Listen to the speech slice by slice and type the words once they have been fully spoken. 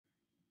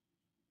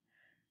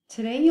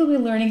Today you'll be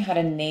learning how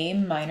to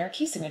name minor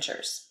key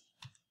signatures.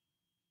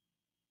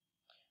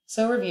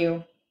 So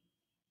review.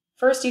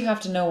 First you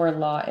have to know where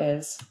La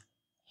is.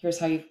 Here's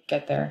how you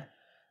get there.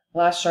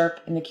 Last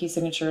sharp in the key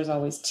signature is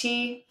always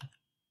T.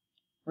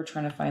 We're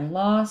trying to find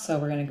La, so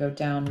we're going to go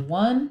down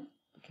 1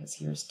 because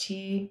here's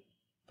T.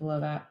 Below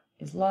that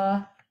is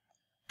La.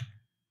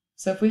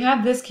 So if we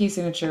have this key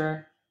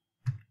signature,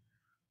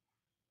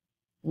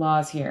 La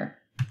is here.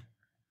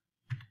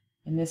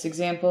 In this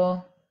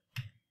example,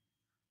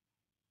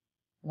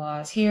 La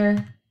is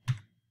here.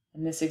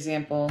 In this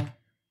example,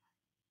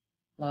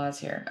 La is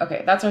here.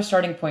 Okay, that's our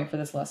starting point for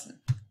this lesson.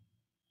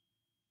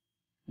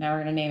 Now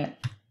we're going to name it.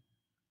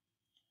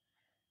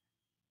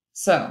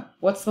 So,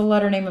 what's the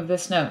letter name of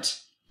this note?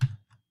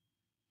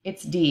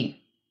 It's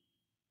D.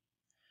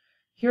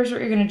 Here's what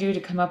you're going to do to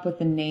come up with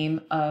the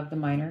name of the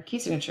minor key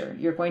signature.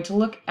 You're going to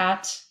look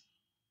at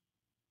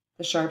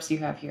the sharps you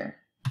have here.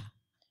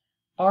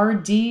 Are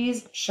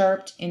D's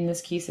sharped in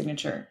this key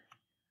signature?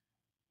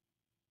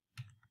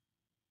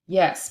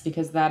 Yes,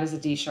 because that is a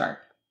D sharp.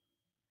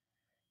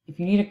 If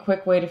you need a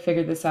quick way to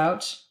figure this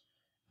out,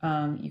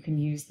 you can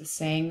use the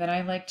saying that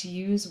I like to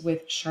use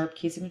with sharp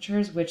key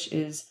signatures, which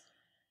is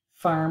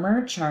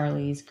Farmer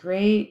Charlie's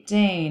Great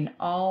Dane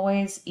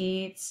always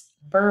eats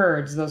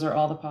birds. Those are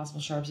all the possible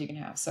sharps you can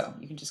have. So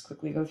you can just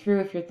quickly go through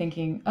if you're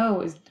thinking,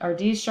 oh, are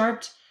D's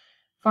sharped?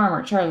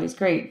 Farmer Charlie's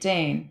Great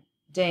Dane,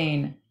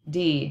 Dane,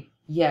 D,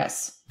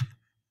 yes.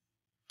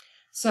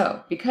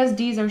 So because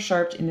D's are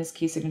sharped in this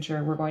key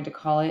signature, we're going to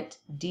call it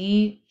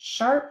D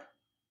sharp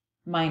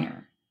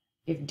minor.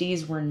 If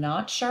D's were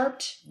not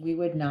sharped, we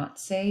would not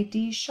say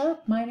D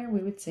sharp minor,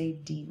 we would say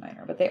D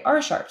minor, but they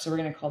are sharp, so we're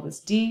going to call this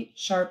D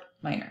sharp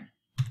minor.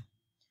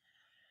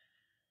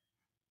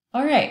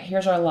 All right,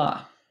 here's our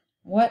La.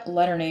 What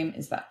letter name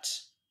is that?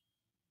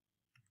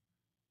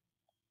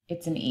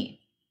 It's an E.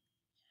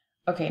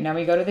 Okay, now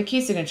we go to the key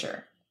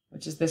signature,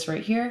 which is this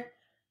right here.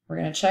 We're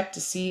going to check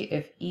to see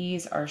if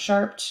E's are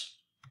sharped.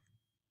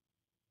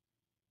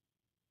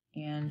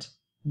 And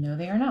no,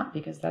 they are not,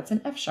 because that's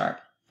an F sharp,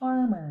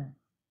 farmer.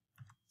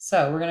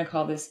 So we're going to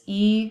call this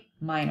E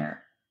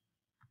minor.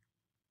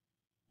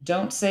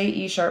 Don't say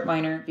E sharp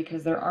minor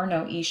because there are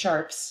no E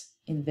sharps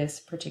in this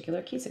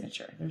particular key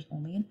signature. There's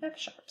only an F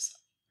sharps.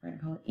 We're going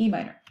to call it E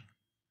minor.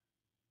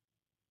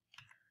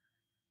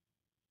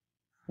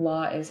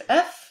 La is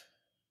F.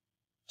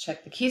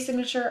 Check the key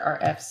signature. Are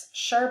F's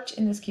sharped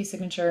in this key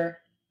signature?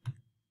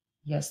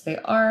 Yes, they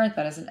are.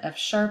 That is an F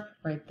sharp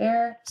right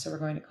there. So we're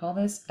going to call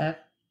this F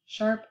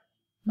sharp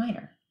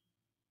minor.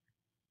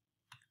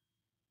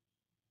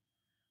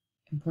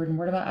 Important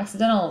word about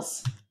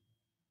accidentals.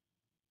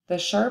 The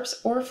sharps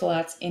or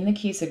flats in the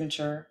key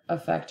signature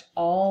affect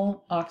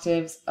all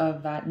octaves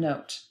of that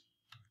note.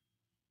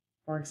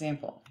 For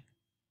example,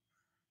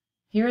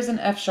 here is an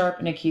F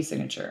sharp in a key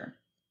signature.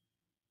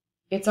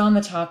 It's on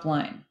the top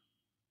line.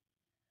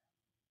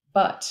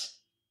 But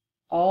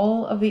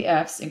all of the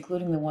F's,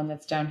 including the one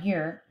that's down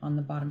here on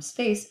the bottom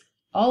space,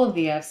 all of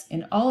the F's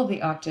in all of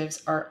the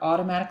octaves are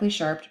automatically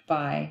sharped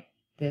by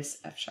this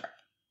F sharp.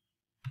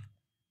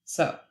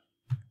 So,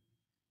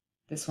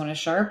 this one is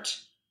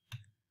sharped.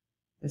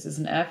 This is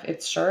an F,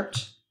 it's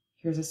sharped.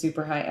 Here's a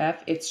super high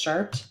F, it's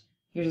sharped.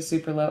 Here's a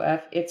super low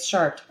F, it's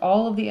sharped.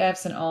 All of the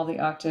F's in all the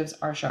octaves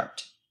are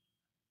sharped.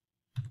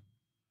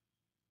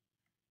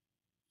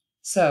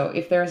 So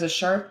if there is a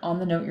sharp on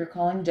the note you're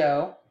calling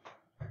Do,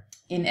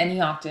 in any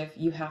octave,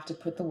 you have to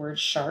put the word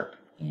sharp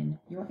in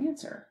your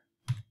answer.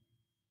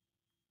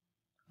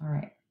 All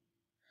right.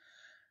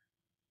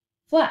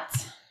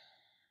 Flats.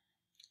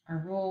 Our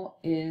rule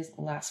is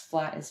the last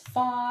flat is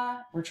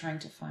Fa. We're trying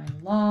to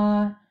find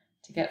La.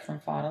 To get from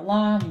Fa to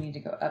La, we need to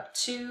go up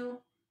 2.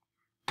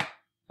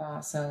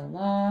 Fa, So,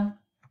 La.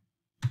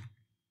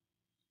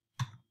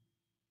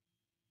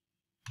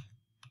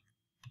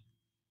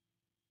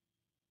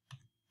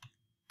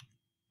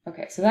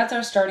 Okay, so that's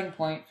our starting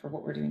point for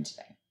what we're doing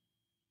today.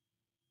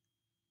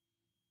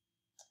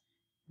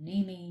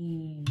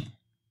 Naming.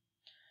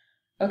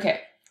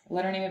 Okay,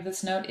 letter name of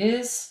this note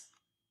is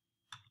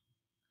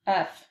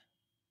F.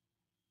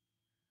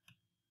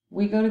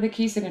 We go to the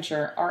key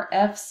signature. Are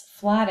F's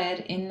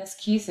flatted in this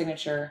key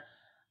signature?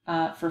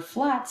 For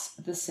flats,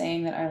 the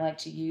saying that I like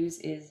to use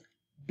is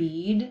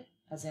bead,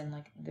 as in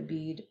like the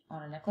bead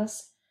on a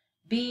necklace.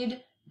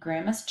 Bead,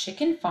 Grandma's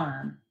Chicken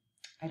Farm.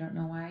 I don't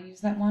know why I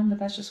use that one, but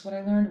that's just what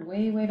I learned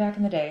way, way back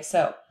in the day.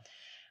 So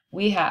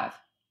we have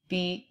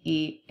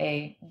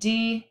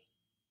B-E-A-D.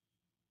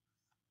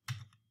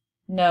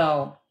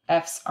 No,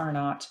 F's are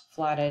not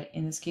flatted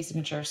in this key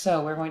signature.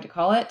 So we're going to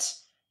call it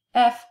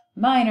F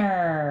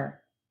minor.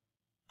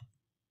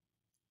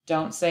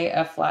 Don't say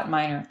F flat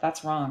minor.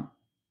 That's wrong.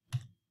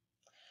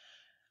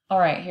 All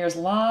right, here's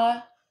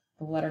La.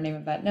 The letter name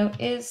of that note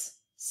is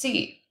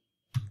C.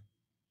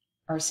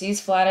 Are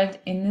C's flatted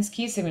in this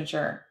key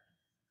signature?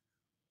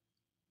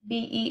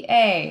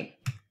 B-E-A.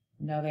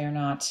 No, they are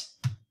not.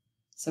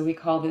 So we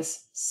call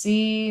this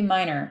C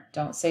minor.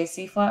 Don't say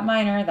C flat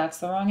minor. That's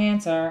the wrong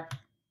answer.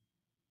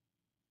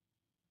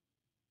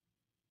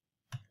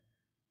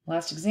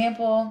 Last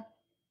example.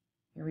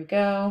 Here we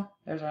go.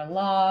 There's our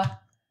law.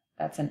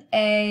 That's an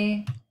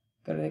A.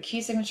 Go to the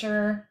key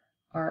signature.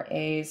 Our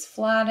A's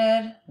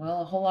flatted.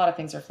 Well, a whole lot of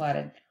things are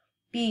flatted.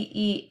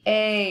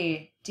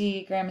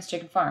 B-E-A-D, Grandma's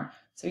Chicken Farm.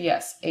 So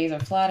yes, A's are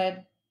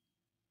flatted.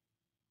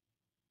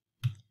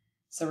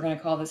 So we're going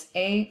to call this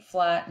A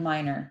flat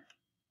minor.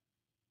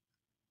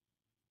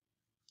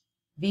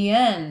 The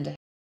end.